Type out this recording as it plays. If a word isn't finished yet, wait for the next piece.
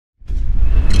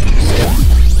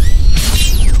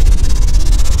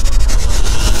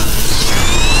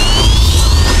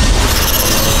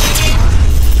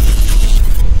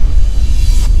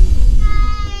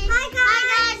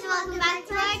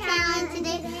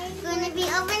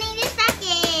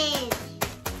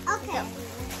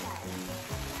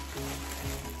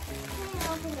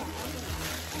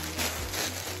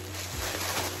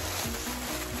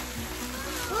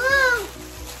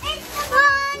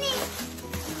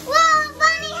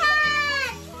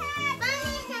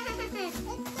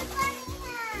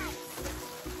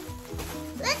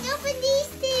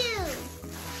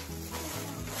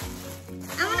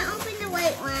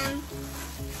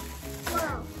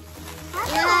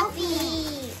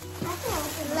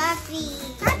Fluffy.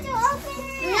 How to open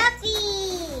it? Fluffy.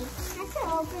 How to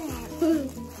open it?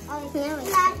 Oh, it's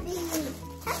Fluffy.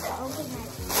 How to open it?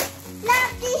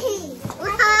 Fluffy.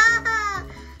 Wow.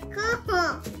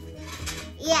 Cool.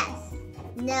 Yes.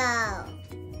 No.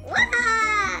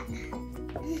 Wow.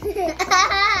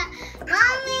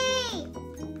 Mommy.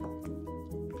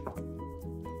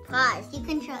 Pause. You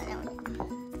control that one.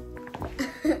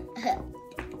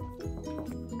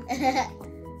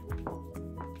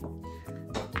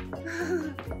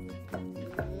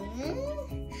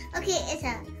 Okay, it's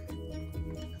out.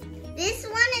 This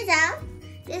one is out.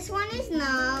 This one is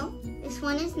no. This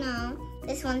one is no.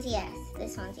 This one's yes.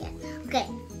 This one's yes. Okay.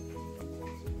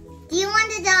 Do you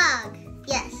want a dog?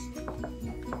 Yes.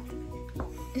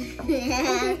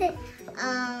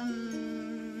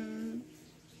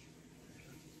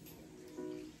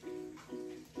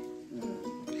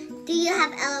 Do you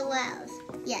have LOLs?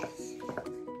 Yes.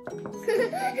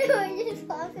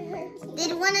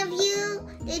 Did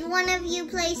one of you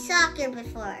play soccer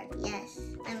before? Yes.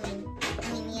 I mean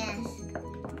yes.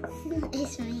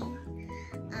 It's me.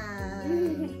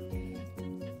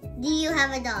 Do you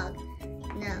have a dog?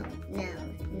 No. Yeah.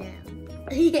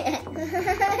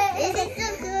 This is so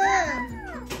cool.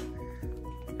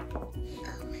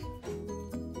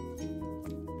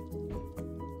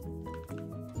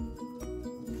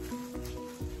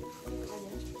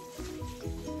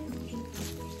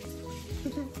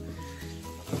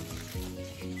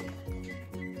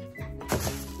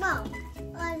 Mom,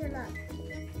 look.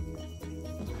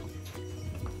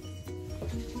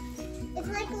 It's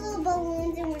like little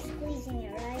balloons and we're squeezing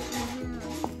it, right?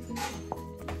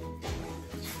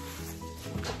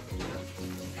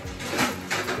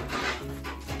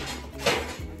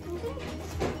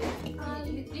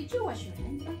 Did you wash your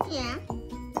hands? Yeah.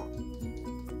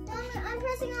 I'm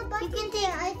pressing a button. You can take.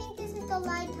 I think this is the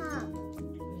light up.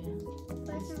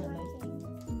 But it's not working.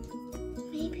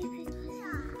 Maybe because.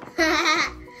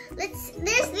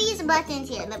 There's these buttons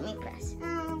here. Let me press.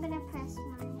 I'm gonna press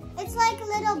mine. It's like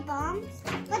little bumps.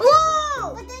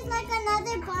 Whoa! But there's like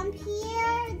another bump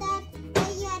here that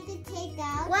you had to take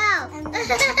out. Wow. And then,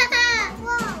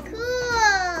 whoa.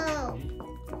 Cool.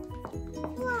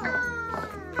 Whoa.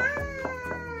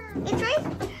 It's right.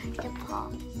 The paw.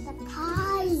 The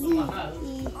pie.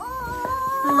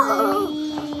 Oh,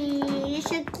 you're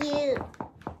so cute.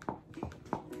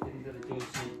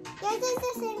 Yours is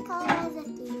the same color as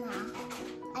Athena,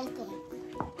 I think.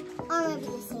 Or maybe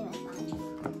the same as mine.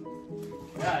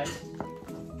 Guys.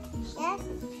 Yes?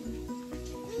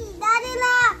 Daddy,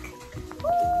 look!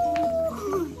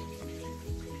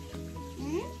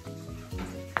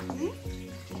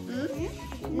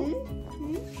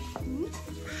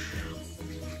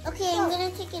 Okay, I'm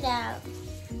gonna take it out.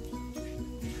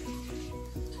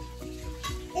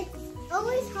 It's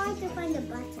always hard to find a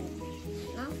button.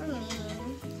 Not for me.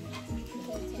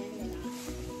 Okay, turn it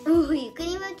off. Oh, you can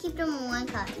even keep them in one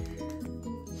car.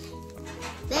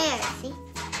 There, see?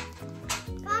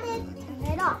 Got it. Turn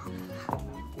it off.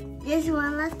 There's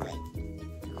one left way.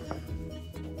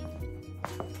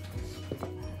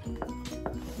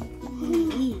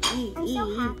 I'm so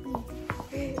happy.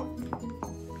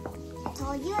 I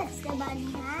told you it's the bunny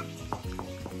hat.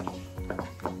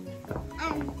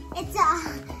 And it's a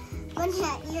bunny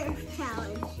hat ear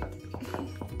challenge.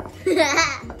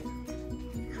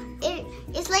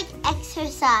 It's like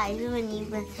exercise when you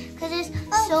breathe, because there's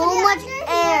so put it much under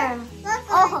air. here. Look,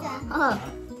 Oh,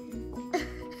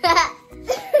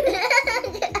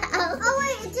 Oh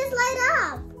wait, it just light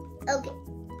up. Okay.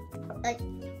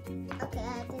 Okay, I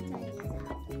have to turn these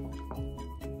off.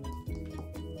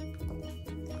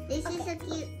 This is so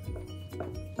cute.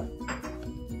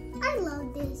 I love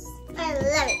this. I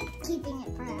love it. Keeping it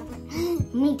forever.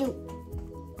 Me too.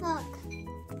 Look,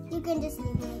 you can just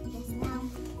leave it like this now.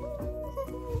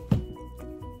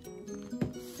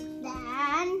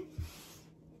 Then,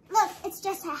 look, it's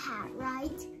just a hat,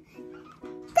 right?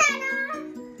 Ta-da!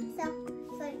 So,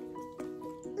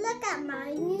 look at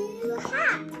my new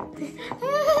hat.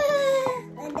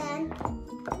 And then,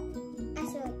 I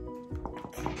show it.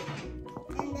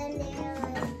 And then they're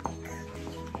like,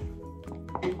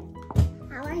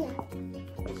 how are you?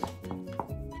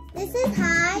 This is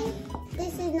high.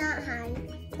 This is not high.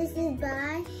 This is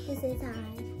bye. This is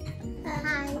high.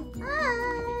 Hi. Hi.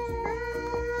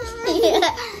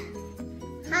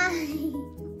 Hi.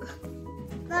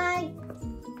 Bye.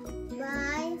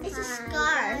 Bye. It's a hi.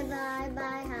 scarf. Bye.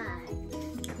 Bye. Hi.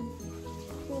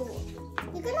 Cool.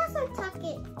 You can also tuck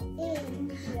it in.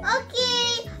 Okay.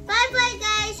 Bye-bye,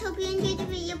 guys. Hope you enjoyed the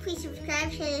video. Please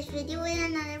subscribe, share this video with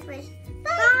another person.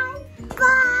 Bye.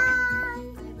 Bye.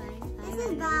 Bye-bye. This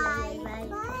is bye. Bye.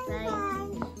 Bye. Bye.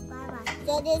 Bye.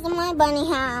 So this is my bunny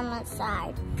hat on the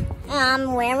side. And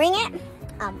I'm wearing it.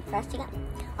 I'm pressing it.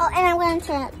 Oh, and I'm going to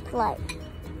turn up the light.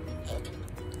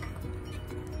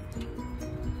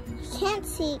 You can't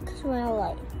see because we're in a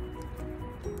light.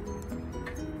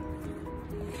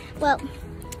 Well,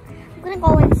 I'm going to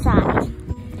go inside.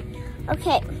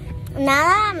 Okay, now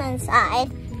that I'm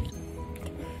inside,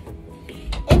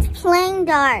 it's plain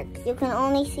dark. You can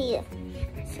only see it.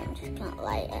 So I'm just going to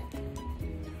light it.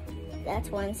 That's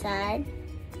one side.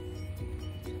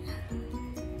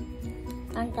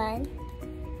 One side.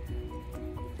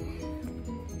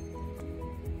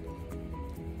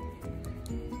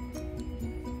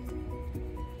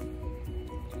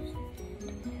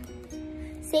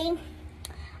 See?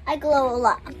 I glow a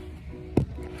lot.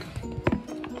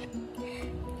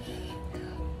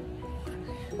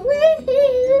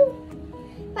 Woohoo!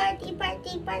 Party,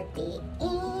 party, party.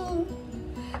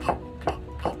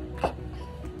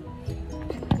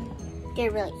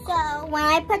 Get really cool. So when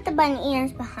I put the bunny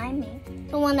ears behind me,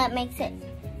 the one that makes it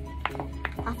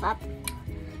up,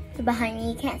 the behind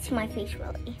me, you can't see my face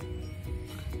really.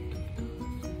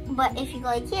 But if you go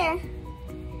like here,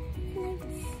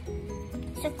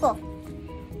 so cool.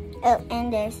 Oh,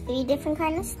 and there's 3 different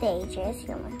kind of stages.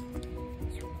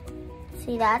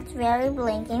 See, that's very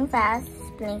blinking fast,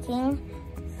 blinking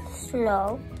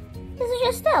slow. This is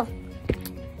just slow.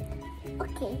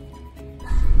 Okay.